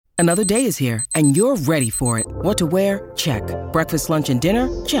Another day is here, and you're ready for it. What to wear? Check. Breakfast, lunch, and dinner?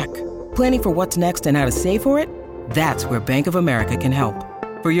 Check. Planning for what's next and how to save for it? That's where Bank of America can help.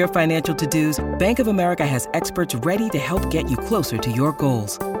 For your financial to-dos, Bank of America has experts ready to help get you closer to your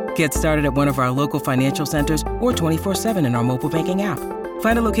goals. Get started at one of our local financial centers or 24/7 in our mobile banking app.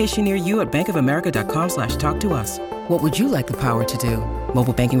 Find a location near you at bankofamerica.com/talktous. What would you like the power to do?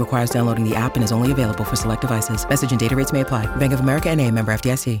 Mobile banking requires downloading the app and is only available for select devices. Message and data rates may apply. Bank of America N.A., member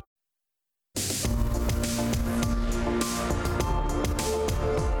FDIC.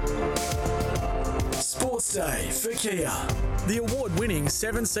 Sports Day for Kia. The award-winning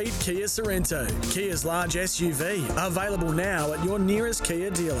 7-seat Kia Sorento, Kia's large SUV, available now at your nearest Kia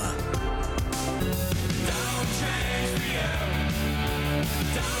dealer.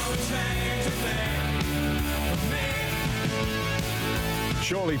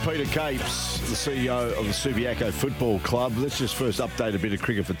 Surely Peter Capes, the CEO of the Subiaco Football Club. Let's just first update a bit of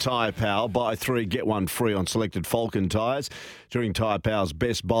cricket for Tyre Power. Buy 3, get 1 free on selected Falcon tyres during Tyre Power's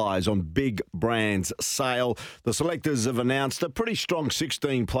Best Buys on Big Brands sale. The selectors have announced a pretty strong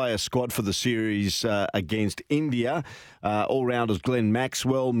 16-player squad for the series against India. All-rounders Glenn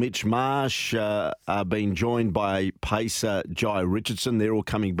Maxwell, Mitch Marsh are being joined by pacer Jai Richardson. They're all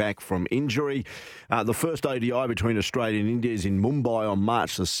coming back from injury. The first ODI between Australia and India is in Mumbai on March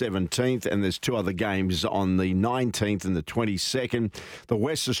the 17th, and there's 2 other games on the 19th and the 22nd. The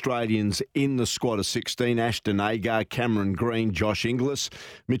West Australians in the squad of 16, Ashton Agar, Cameron Green, Josh Inglis,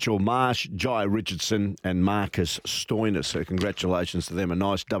 Mitchell Marsh, Jai Richardson and Marcus Stoinis. So congratulations to them. A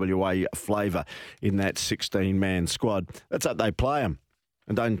nice WA flavour in that 16-man squad. Let's hope they play them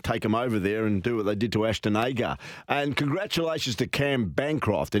and don't take them over there and do what they did to Ashton Agar. And congratulations to Cam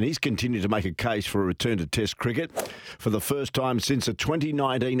Bancroft, and he's continued to make a case for a return to Test cricket for the first time since the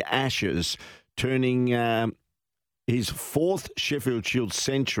 2019 Ashes, turning his 4th Sheffield Shield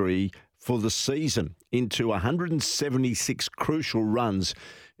century for the season into 176 crucial runs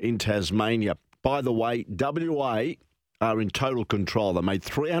in Tasmania. By the way, WA are in total control. They made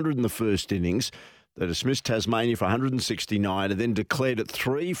 300 in the first innings. They dismissed Tasmania for 169 and then declared it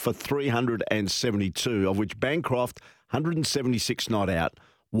 3 for 372, of which Bancroft, 176 not out.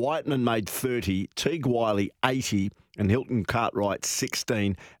 Whiteman made 30, Teague Wiley 80 and Hilton Cartwright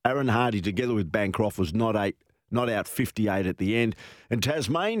 16. Aaron Hardy, together with Bancroft, was not out 58 at the end. And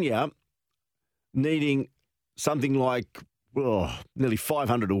Tasmania, needing something like nearly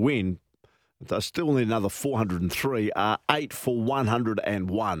 500 to win, they still need another 403, 8 for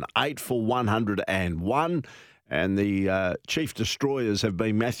 101. 8 for 101. And the chief destroyers have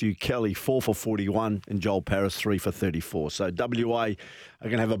been Matthew Kelly, 4 for 41, and Joel Paris, 3 for 34. So WA are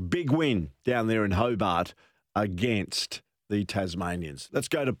going to have a big win down there in Hobart against the Tasmanians. Let's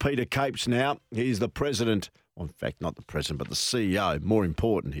go to Peter Capes now. He's the president, well, in fact, not the president, but the CEO, more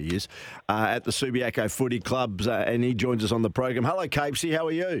important he is, at the Subiaco Footy Clubs, and he joins us on the program. Hello, Capesy, how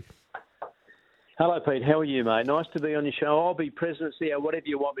are you? Hello, Pete. How are you, mate? Nice to be on your show. I'll be president, CEO, whatever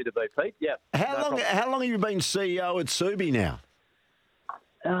you want me to be, Pete. Yeah. How long have you been CEO at Subi now?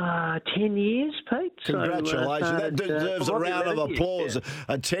 10 years, Pete. Congratulations. That deserves a round of applause. Yeah.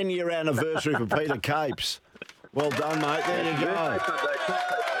 A 10-year anniversary for Peter Capes. Well done, mate. There you go.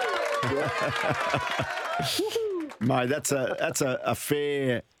 Mate, that's a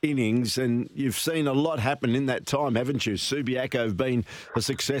fair innings, and you've seen a lot happen in that time, haven't you? Subiaco have been a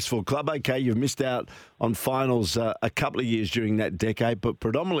successful club. Okay, you've missed out on finals a couple of years during that decade, but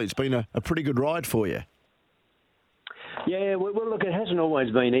predominantly it's been a pretty good ride for you. Yeah, well, look, it hasn't always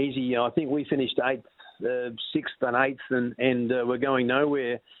been easy. I think we finished 8th, 6th and 8th, and we're going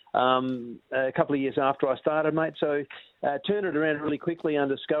nowhere a couple of years after I started, mate. So turned it around really quickly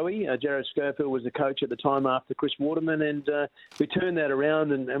under Scoey. Jared Schofield was the coach at the time after Chris Waterman, and we turned that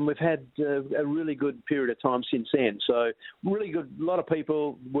around, and we've had a really good period of time since then. So really good, a lot of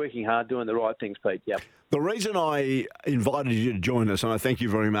people working hard, doing the right things, Pete. Yeah. The reason I invited you to join us, and I thank you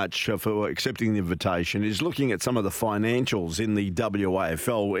very much for accepting the invitation, is looking at some of the financials in the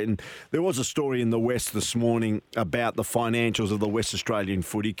WAFL. And there was a story in the West this morning about the financials of the West Australian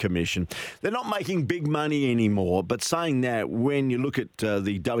Footy Commission. They're not making big money anymore, but saying that, when you look at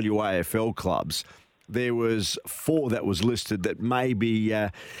the WAFL clubs, there was 4 that was listed that maybe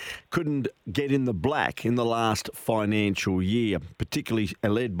couldn't get in the black in the last financial year, particularly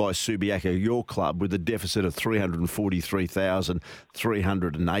led by Subiaco, your club, with a deficit of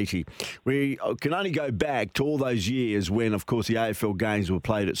 343,380. We can only go back to all those years when, of course, the AFL games were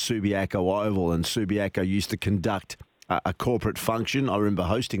played at Subiaco Oval, and Subiaco used to conduct a corporate function. I remember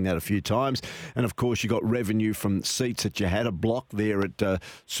hosting that a few times. And, of course, you got revenue from seats that you had, a block there at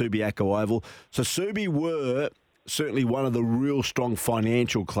Subiaco Oval. So Subi were certainly one of the real strong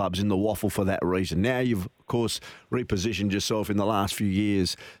financial clubs in the waffle for that reason. Now you've, of course, repositioned yourself in the last few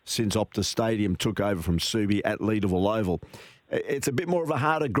years since Optus Stadium took over from Subi at Leederville Oval. It's a bit more of a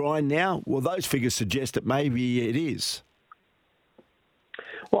harder grind now. Well, those figures suggest that maybe it is.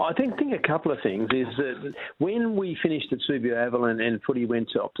 Well, I think a couple of things is that when we finished at Subi Oval and footy went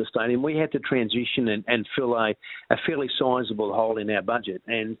to Optus Stadium, we had to transition and fill a fairly sizable hole in our budget.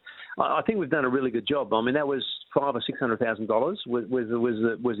 And I think we've done a really good job. I mean, that was $500,000 or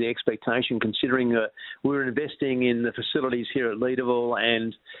 $600,000 was the expectation, considering we were investing in the facilities here at Leederville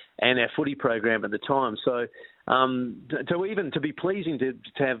and our footy program at the time. So to be pleasing to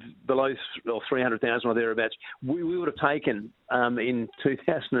have below 300,000 or thereabouts, we would have taken in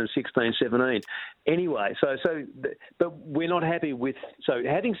 2016-17 anyway. But we're not happy with. So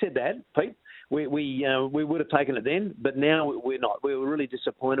having said that, Pete, we would have taken it then, but now we're not. We were really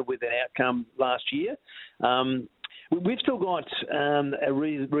disappointed with that outcome last year. We've still got a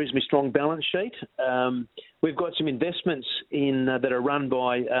reasonably strong balance sheet. We've got some investments that are run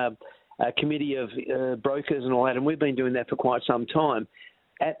by a committee of brokers and all that, and we've been doing that for quite some time.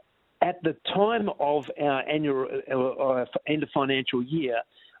 At the time of our annual end of financial year,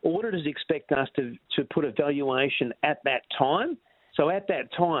 auditors expect us to put a valuation at that time. So at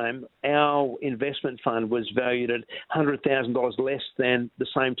that time, our investment fund was valued at $100,000 less than the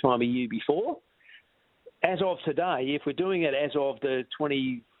same time a year before. As of today, if we're doing it as of the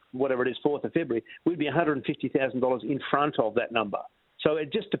 4th of February, we'd be $150,000 in front of that number. So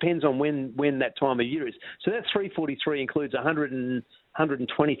it just depends on when that time of year is. So that 343 includes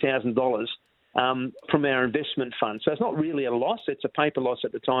 $120,000 from our investment fund. So it's not really a loss; it's a paper loss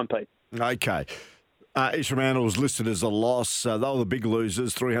at the time, Pete. Okay. East Fremantle was listed as a loss. They were the big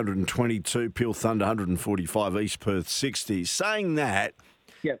losers, 322, Peel Thunder 145, East Perth 60. Saying that,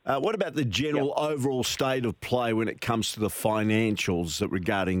 yep. What about the general overall state of play when it comes to the financials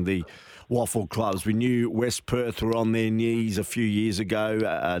regarding the waffle clubs? We knew West Perth were on their knees a few years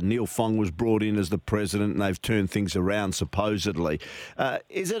ago. Neil Fong was brought in as the president and they've turned things around supposedly.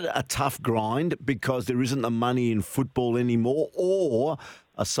 Is it a tough grind because there isn't the money in football anymore, or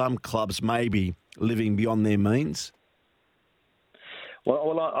are some clubs maybe living beyond their means?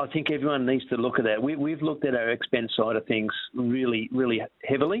 Well, I think everyone needs to look at that. We've looked at our expense side of things really, really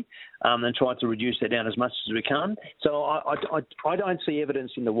heavily and tried to reduce that down as much as we can. So I don't see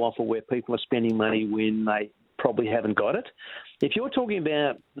evidence in the waffle where people are spending money when they probably haven't got it. If you're talking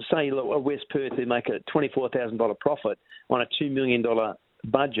about, say, West Perth, who make a $24,000 profit on a $2 million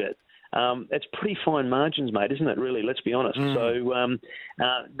budget, it's pretty fine margins, mate, isn't it, really? Let's be honest. So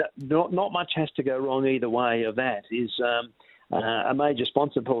not much has to go wrong either way of that. A major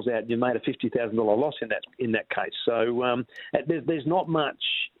sponsor pulls out, you made a $50,000 loss in that case. So there's not much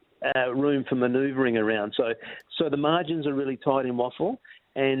room for manoeuvring around. So the margins are really tight in waffle,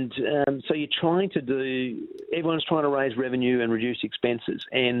 and so everyone's trying to raise revenue and reduce expenses,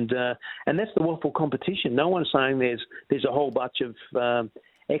 and that's the waffle competition. No one's saying there's a whole bunch of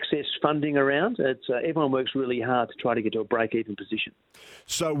excess funding around. Everyone works really hard to try to get to a break-even position.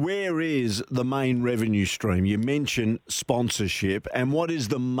 So where is the main revenue stream? You mentioned sponsorship, and what is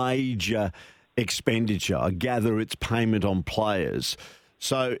the major expenditure? I gather it's payment on players.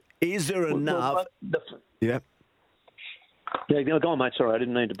 So is there enough... Yeah. Yeah, go on, mate. Sorry, I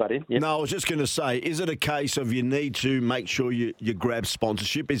didn't mean to butt in. Yep. No, I was just going to say, is it a case of you need to make sure you grab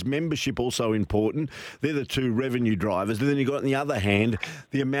sponsorship? Is membership also important? They're the two revenue drivers. And then you've got, on the other hand,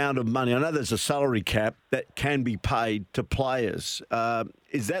 the amount of money. I know there's a salary cap that can be paid to players.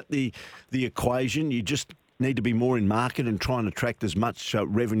 Is that the equation? You just need to be more in market and try and attract as much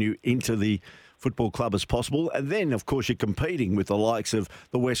revenue into the football club as possible. And then, of course, you're competing with the likes of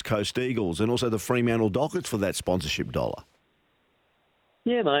the West Coast Eagles and also the Fremantle Dockers for that sponsorship dollar.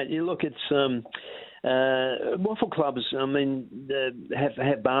 Yeah, mate. You look, it's waffle clubs. I mean,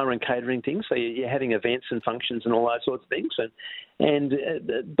 have bar and catering things, so you're having events and functions and all those sorts of things. And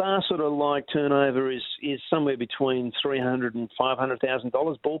bar sort of like turnover is somewhere between $300,000 and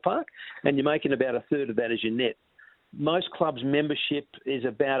 $500,000 ballpark, and you're making about a third of that as your net. Most clubs' membership is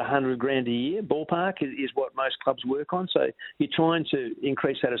about $100,000 a year. Ballpark is what most clubs work on. So you're trying to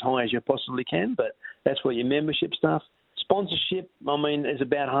increase that as high as you possibly can, but that's where your membership stuff. Sponsorship, I mean, is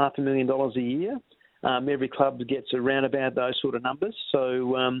about $500,000 a year. Every club gets around about those sort of numbers.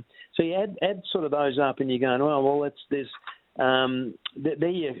 So you add sort of those up, and you're going, they're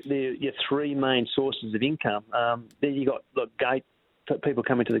your three main sources of income. Then you got gate. People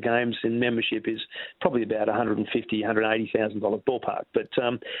coming to the games in membership is probably about $150,000, $180,000 ballpark. But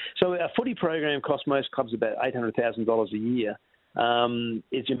so our footy program costs most clubs about $800,000 a year.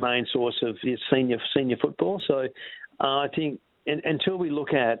 is your main source of your senior football. So I think until we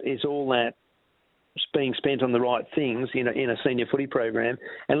look at is all that being spent on the right things in a senior footy program,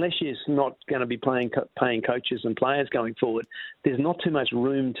 unless you're not going to be paying coaches and players going forward, there's not too much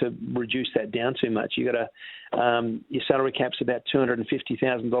room to reduce that down too much. You got to your salary cap's about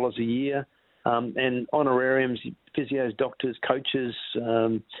 $250,000 a year, and honorariums, physios, doctors, coaches,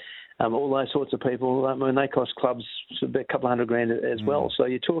 all those sorts of people. I mean, they cost clubs about a couple of $100,000 as well. So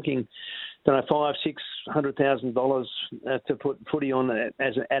you're talking, $500,000-$600,000 to put footy on at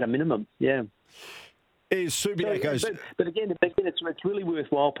a minimum. Yeah. Is Subiaco's... But again, it's really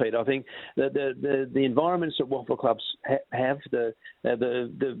worthwhile, Pete. I think the environments that WAFL clubs have, the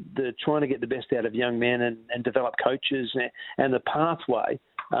trying to get the best out of young men and develop coaches and the pathway.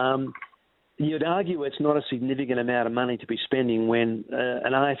 You'd argue it's not a significant amount of money to be spending when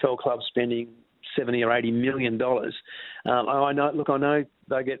an AFL club's spending $70 or $80 million. I know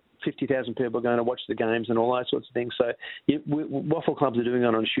they get 50,000 people going to watch the games and all those sorts of things. So WAFL clubs are doing it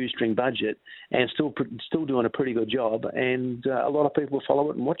on a shoestring budget and still doing a pretty good job. And a lot of people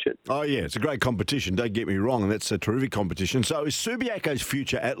follow it and watch it. Oh, yeah, it's a great competition. Don't get me wrong. And that's a terrific competition. So is Subiaco's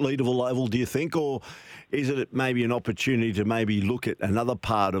future at Leederville Oval, do you think? Or is it maybe an opportunity to maybe look at another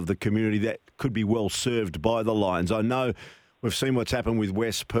part of the community that could be well served by the Lions? I know we've seen what's happened with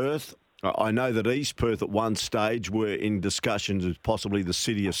West Perth. I know that East Perth at one stage were in discussions with possibly the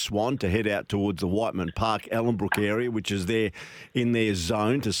city of Swan to head out towards the Whiteman Park, Ellenbrook area, which is there in their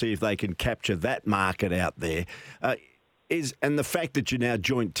zone, to see if they can capture that market out there. And the fact that you're now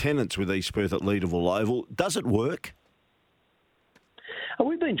joint tenants with East Perth at Leederville Oval, does it work?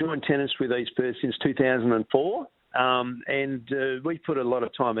 We've been joint tenants with East Perth since 2004. And we put a lot of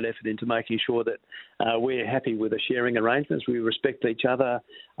time and effort into making sure that we're happy with the sharing arrangements. We respect each other,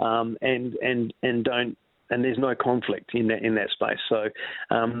 and there's no conflict in that space. So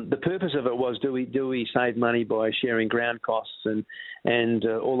the purpose of it was, do we save money by sharing ground costs and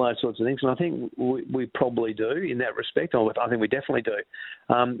all those sorts of things? And I think we probably do in that respect. I think we definitely do.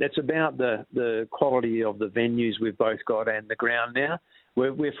 It's about the quality of the venues we've both got and the ground now.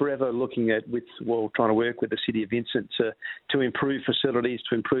 We're forever looking at trying to work with the City of Vincent to improve facilities,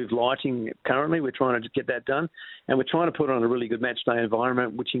 to improve lighting. Currently, we're trying to get that done, and we're trying to put on a really good match day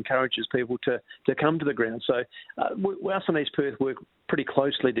environment, which encourages people to come to the ground. So, us and East Perth work pretty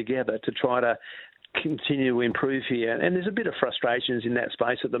closely together to try to continue to improve here. And there's a bit of frustrations in that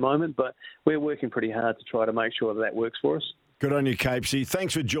space at the moment, but we're working pretty hard to try to make sure that works for us. Good on you, Capesy.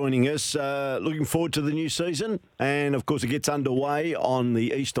 Thanks for joining us. Looking forward to the new season. And, of course, it gets underway on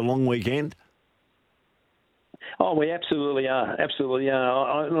the Easter long weekend. Oh, we absolutely are. Absolutely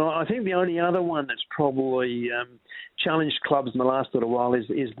are. I think the only other one that's probably challenged clubs in the last little while is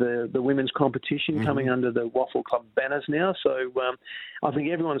the women's competition coming under the WAFL Club banners now. So I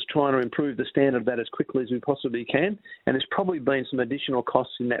think everyone's trying to improve the standard of that as quickly as we possibly can. And there's probably been some additional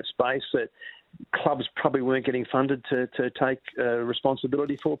costs in that space that clubs probably weren't getting funded to take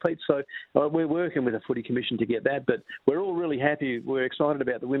responsibility for, Pete. So we're working with the Footy Commission to get that, but we're all really happy. We're excited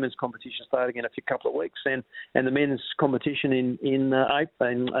about the women's competition starting in a couple of weeks and the men's competition in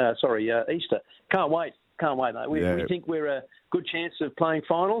Easter. Can't wait, mate. We think we're a good chance of playing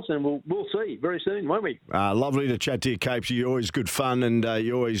finals, and we'll see very soon, won't we? Lovely to chat to you, Capes. You're always good fun, and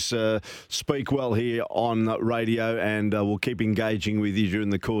you always speak well here on radio, and we'll keep engaging with you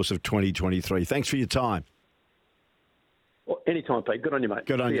during the course of 2023. Thanks for your time. Well, anytime, Pete. Good on you, mate.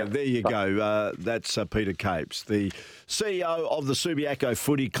 Good on you. There you go. That's Peter Capes, the CEO of the Subiaco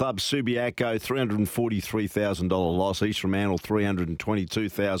Footy Club. Subiaco, $343,000 loss. East Fremantle,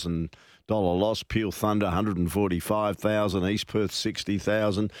 $322,000 loss. Peel Thunder, $145,000. East Perth,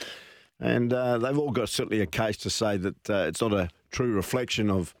 $60,000. And they've all got certainly a case to say that it's not a true reflection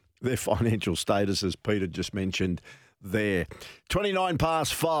of their financial status, as Peter just mentioned there. 29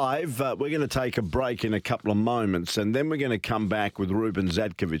 past 5. We're going to take a break in a couple of moments, and then we're going to come back with Ruben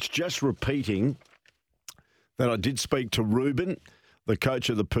Zadkovich. Just repeating that I did speak to Ruben, the coach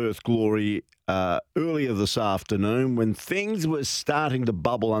of the Perth Glory, earlier this afternoon when things were starting to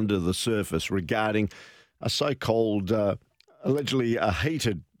bubble under the surface regarding a so-called, allegedly a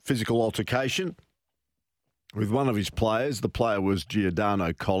heated physical altercation with one of his players. The player was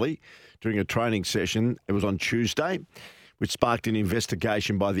Giordano Colli during a training session. It was on Tuesday, which sparked an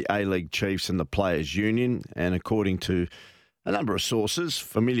investigation by the A-League Chiefs and the Players' Union. And according to a number of sources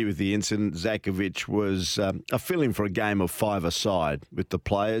familiar with the incident, Zadkovich was a fill-in for a game of five-a-side with the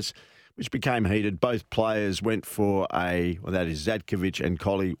players, which became heated. Both players went for that is Zadkovich and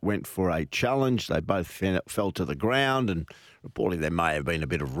Colli went for a challenge. They both fell to the ground, and reportedly there may have been a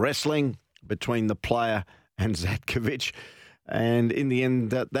bit of wrestling between the player and Zadkovich. And in the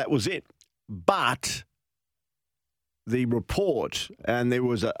end, that was it. But the report, and there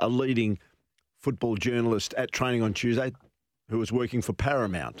was a leading football journalist at Training on Tuesday who was working for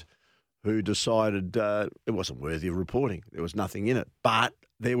Paramount, who decided it wasn't worthy of reporting. There was nothing in it. But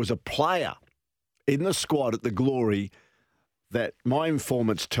there was a player in the squad at the Glory that my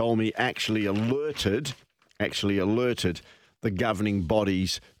informants tell me actually alerted the governing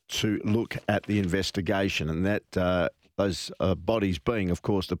bodies to look at the investigation, and that those bodies being, of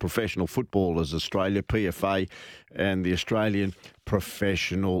course, the Professional Footballers Australia, PFA, and the Australian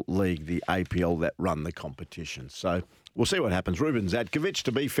Professional League, the APL, that run the competition. So we'll see what happens. Ruben Zadkovich,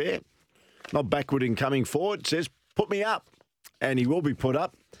 to be fair, not backward in coming forward, says, put me up. And he will be put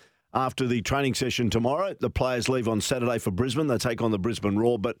up after the training session tomorrow. The players leave on Saturday for Brisbane. They take on the Brisbane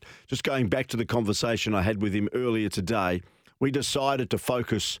Roar. But just going back to the conversation I had with him earlier today, we decided to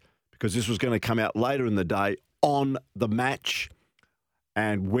focus, because this was going to come out later in the day, on the match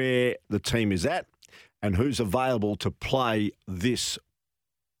and where the team is at and who's available to play this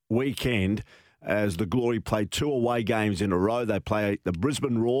weekend, as the Glory play 2 away games in a row. They play the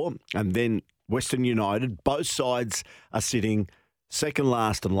Brisbane Roar and then Western United. Both sides are sitting second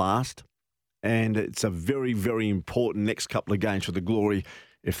last and last, and it's a very, very important next couple of games for the Glory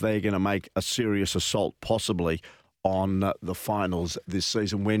if they're going to make a serious assault possibly on the finals this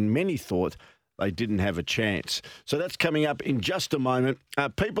season, when many thought they didn't have a chance. So that's coming up in just a moment.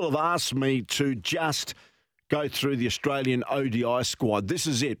 People have asked me to just go through the Australian ODI squad. This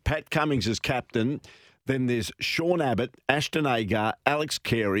is it. Pat Cummins is captain. Then there's Sean Abbott, Ashton Agar, Alex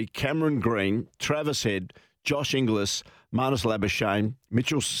Carey, Cameron Green, Travis Head, Josh Inglis, Marnus Labuschagne,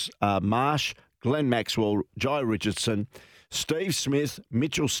 Mitchell Marsh, Glenn Maxwell, Jai Richardson, Steve Smith,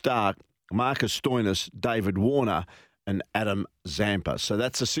 Mitchell Stark, Marcus Stoinis, David Warner, and Adam Zampa. So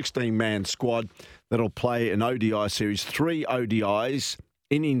that's a 16-man squad that'll play an ODI series, 3 ODIs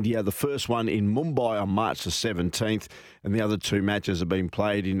in India, the first one in Mumbai on March the 17th, and the other 2 matches have been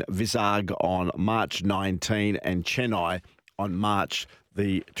played in Vizag on March 19 and Chennai on March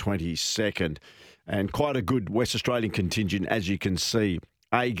the 22nd. And quite a good West Australian contingent, as you can see.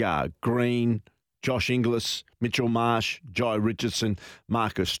 Agar, Green, Josh Inglis, Mitchell Marsh, Jai Richardson,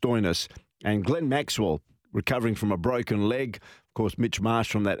 Marcus Stoinis, and Glenn Maxwell recovering from a broken leg. Of course, Mitch Marsh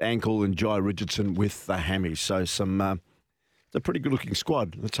from that ankle, and Jai Richardson with the hammy. So it's a pretty good-looking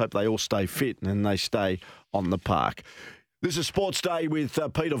squad. Let's hope they all stay fit and they stay on the park. This is Sports Day with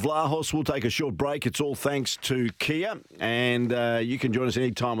Peter Vlahos. We'll take a short break. It's all thanks to Kia. And you can join us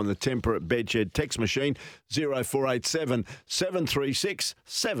anytime on the Temperate Bedshed text machine, 0487 736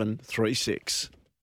 736.